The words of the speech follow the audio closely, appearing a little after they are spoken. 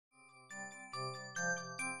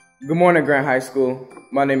Good morning, Grant High School.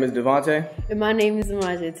 My name is Devontae. And my name is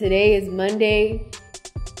Amaja. Today is Monday,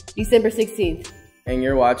 December 16th. And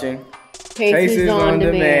you're watching Paces on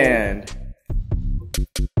Demand.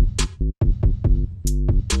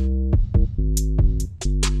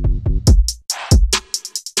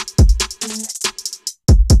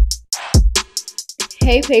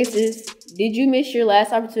 Hey Paces, did you miss your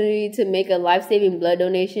last opportunity to make a life-saving blood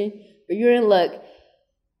donation? Or you're in luck.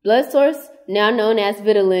 Blood Source, now known as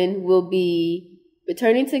Vitamin, will be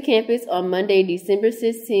returning to campus on Monday, December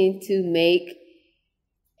 16th to make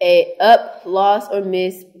lost, or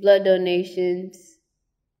missed blood donations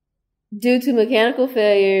due to mechanical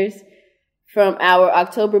failures from our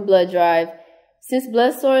October blood drive. Since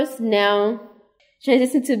Blood Source now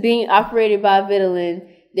transitioned to being operated by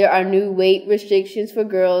Vitamin, there are new weight restrictions for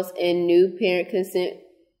girls and new parent consent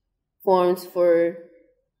forms for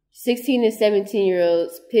 16 to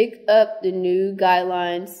 17-year-olds. Pick up the new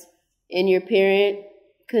guidelines in your parent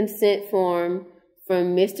consent form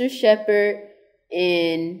from Mr. Shepard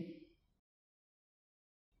in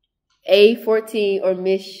A14 or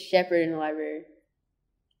Miss Shepard in the library.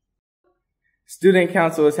 Student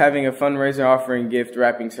Council is having a fundraiser offering gift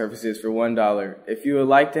wrapping services for $1. If you would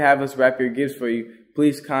like to have us wrap your gifts for you,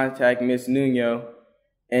 please contact Ms. Nuno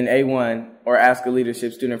in A1 or ask a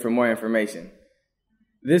leadership student for more information.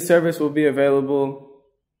 This service will be available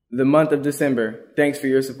the month of December. Thanks for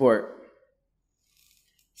your support.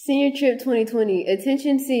 Senior Trip 2020.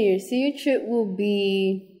 Attention seniors. Senior Trip will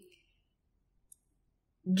be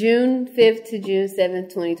June 5th to June 7th,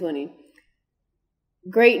 2020.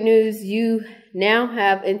 Great news. You now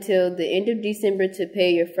have until the end of December to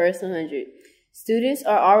pay your first 100. Students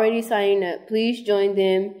are already signing up. Please join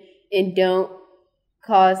them and don't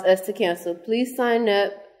cause us to cancel. Please sign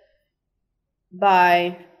up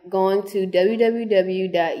by going to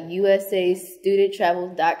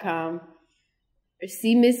www.usastudenttravel.com or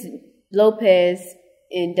see Ms. Lopez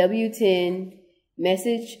in W10,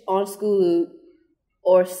 message on School Loop,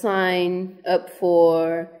 or sign up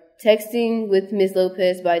for texting with Ms.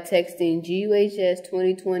 Lopez by texting GUHS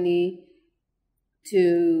 2020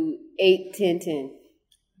 to 81010.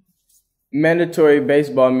 Mandatory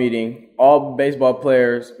baseball meeting. All baseball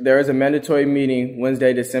players, there is a mandatory meeting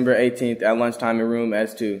Wednesday, December 18th at lunchtime in room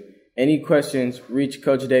S2. Any questions, reach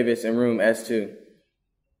Coach Davis in room S2.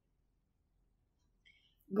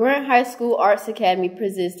 Grant High School Arts Academy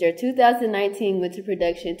presents their 2019 winter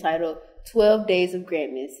production titled 12 Days of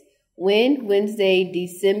Grantmas. When? Wednesday,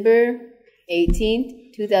 December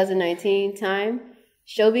 18th, 2019. Time?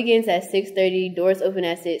 Show begins at 6:30. Doors open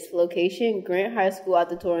at 6. Location? Grant High School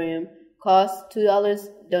Auditorium. Cost $2.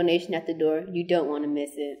 Donation at the door. You don't want to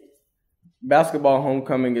miss it. Basketball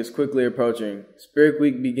homecoming is quickly approaching. Spirit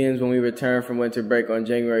Week begins when we return from winter break on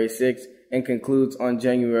January 6th and concludes on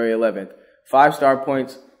January 11th. 5-star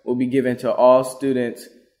points will be given to all students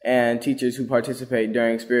and teachers who participate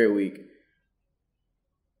during Spirit Week.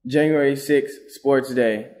 January 6th, Sports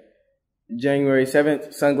Day. January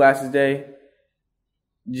 7th, Sunglasses Day.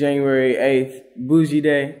 January 8th, Bougie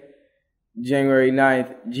Day. January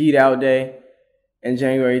 9th, G'd Out Day. And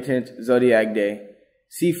January 10th, Zodiac Day.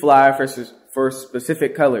 See flyer for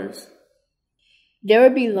specific colors. There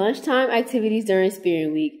will be lunchtime activities during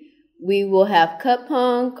Spirit Week. We will have cup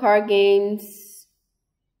pong, card games,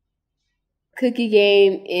 cookie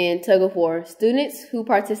game, and tug of war. Students who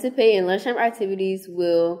participate in lunchtime activities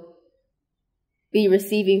will be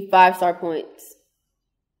receiving 5-star points.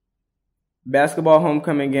 Basketball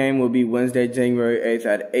homecoming game will be Wednesday, January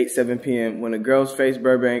 8th at 7 p.m. when the girls face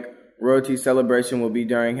Burbank. Royalty celebration will be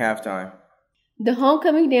during halftime. The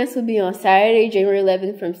homecoming dance will be on Saturday, January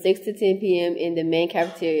 11th from 6 to 10 p.m. in the main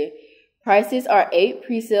cafeteria. Prices are $8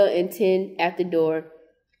 pre-sale and $10 at the door.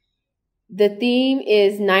 The theme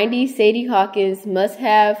is 90s Sadie Hawkins, must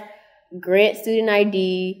have Grant student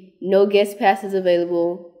ID, no guest passes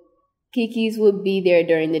available. Kiki's will be there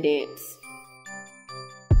during the dance.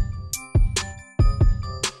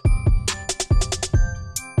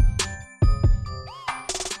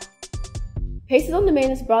 Paces on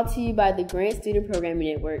Demand is brought to you by the Grant Student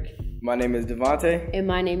Programming Network. My name is Devontae. And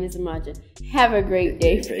my name is Amaja. Have a great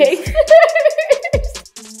day, Paces.